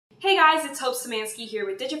guys, it's Szymanski here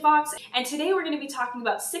with Digifox, and today we're going to be talking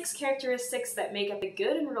about 6 characteristics that make up a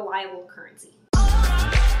good and reliable currency.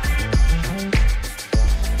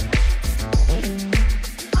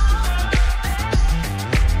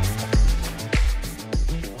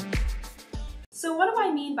 So what do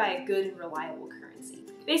I mean by a good and reliable currency?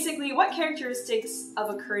 Basically, what characteristics of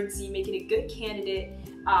a currency make it a good candidate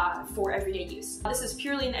for everyday use? This is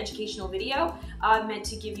purely an educational video meant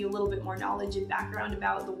to give you a little bit more knowledge and background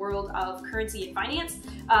about the world of currency and finance.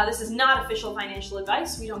 This is not official financial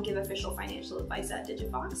advice. We don't give official financial advice at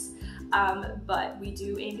Digifox, but we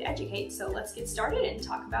do aim to educate. So let's get started and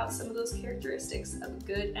talk about some of those characteristics of a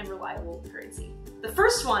good and reliable currency. The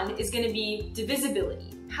first one is going to be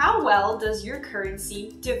divisibility. How well does your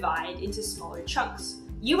currency divide into smaller chunks?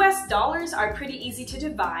 US dollars are pretty easy to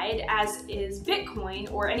divide, as is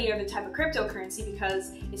Bitcoin or any other type of cryptocurrency,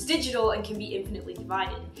 because it's digital and can be infinitely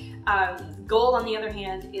divided. Gold, on the other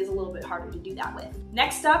hand, is a little bit harder to do that with.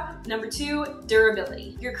 Next up, number 2,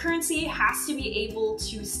 durability. Your currency has to be able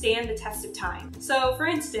to stand the test of time. So for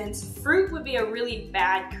instance, fruit would be a really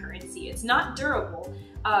bad currency. It's not durable,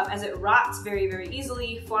 as it rots very, very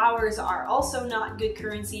easily. Flowers are also not good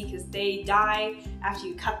currency because they die after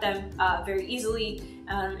you cut them very easily,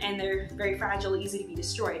 and they're very fragile, easy to be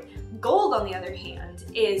destroyed. Gold, on the other hand,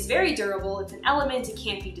 is very durable. It's an element, it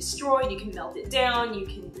can't be destroyed, you can melt it down, you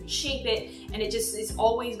can reshape it, and it just is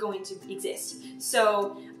always going to exist.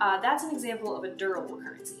 So that's an example of a durable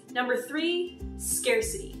currency. Number 3,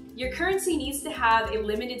 scarcity. Your currency needs to have a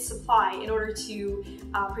limited supply in order to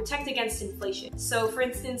protect against inflation. So for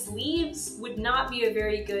instance, leaves would not be a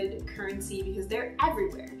very good currency because they're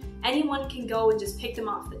everywhere. Anyone can go and just pick them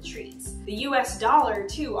off the trees. The US dollar,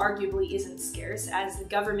 too, arguably isn't scarce, as the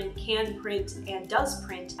government can print and does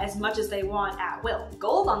print as much as they want at will.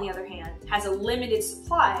 Gold, on the other hand, has a limited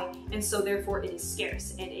supply, and so therefore it is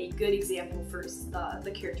scarce, and a good example for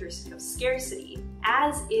the characteristic of scarcity,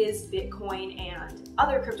 as is Bitcoin and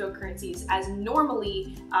other cryptocurrencies, as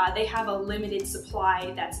normally they have a limited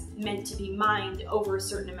supply that's meant to be mined over a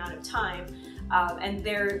certain amount of time. And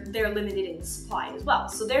they're limited in supply as well.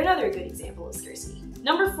 So they're another good example of scarcity.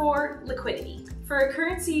 Number 4, liquidity. For a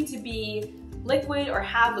currency to be liquid or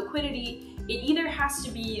have liquidity, it either has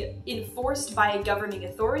to be enforced by a governing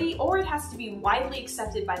authority or it has to be widely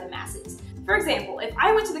accepted by the masses. For example, if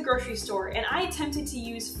I went to the grocery store and I attempted to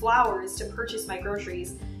use flowers to purchase my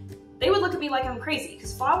groceries, they would look at me like I'm crazy,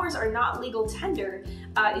 because flowers are not legal tender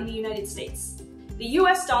in the United States. The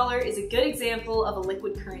US dollar is a good example of a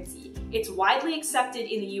liquid currency. It's widely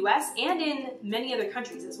accepted in the US and in many other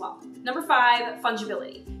countries as well. Number 5,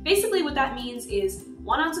 fungibility. Basically what that means is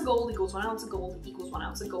 1 ounce of gold equals 1 ounce of gold equals 1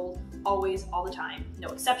 ounce of gold, always, all the time, no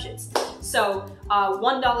exceptions. So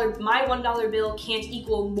my $1 bill can't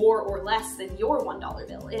equal more or less than your $1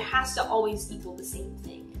 bill. It has to always equal the same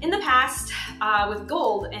thing. In the past, with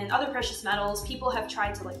gold and other precious metals, people have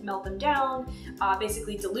tried to melt them down,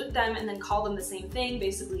 basically dilute them and then call them the same thing,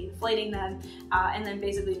 basically inflating them, and then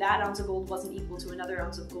basically that ounce of gold wasn't equal to another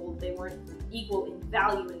ounce of gold. They weren't equal in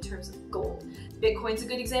value in terms of gold. Bitcoin's a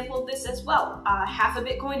good example of this as well. Half a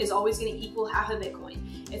Bitcoin is always going to equal half a Bitcoin.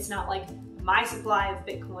 It's not like my supply of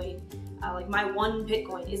Bitcoin, like my 1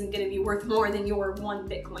 Bitcoin isn't going to be worth more than your 1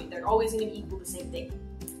 Bitcoin. They're always going to equal the same thing.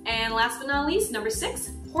 And last but not least, number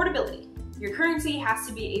 6, portability. Your currency has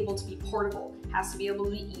to be able to be portable, has to be able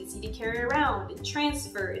to be easy to carry around and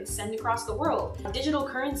transfer and send across the world. Digital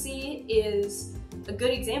currency is a good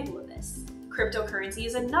example of this. Cryptocurrency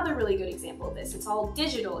is another really good example of this. It's all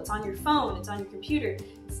digital, it's on your phone, it's on your computer.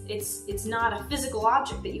 It's not a physical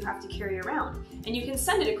object that you have to carry around, and you can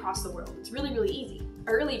send it across the world. It's really, really easy.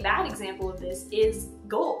 A really bad example of this is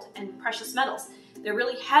gold and precious metals. They're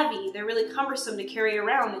really heavy, they're really cumbersome to carry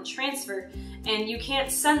around and transfer, and you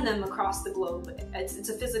can't send them across the globe. It's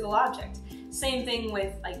a physical object. Same thing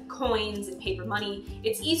with coins and paper money.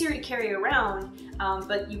 It's easier to carry around,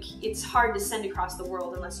 but it's hard to send across the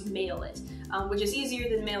world unless you mail it, which is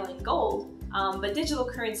easier than mailing gold, but digital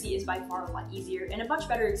currency is by far a lot easier and a much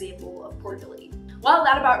better example of portability. Well,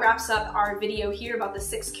 that about wraps up our video here about the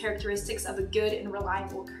 6 characteristics of a good and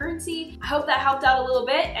reliable currency. I hope that helped out a little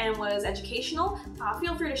bit and was educational.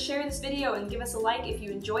 Feel free to share this video and give us a like if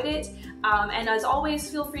you enjoyed it. And as always,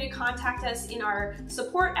 feel free to contact us in our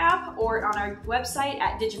support app or on our website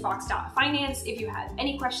at digifox.finance if you have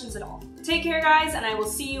any questions at all. Take care, guys, and I will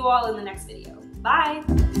see you all in the next video. Bye!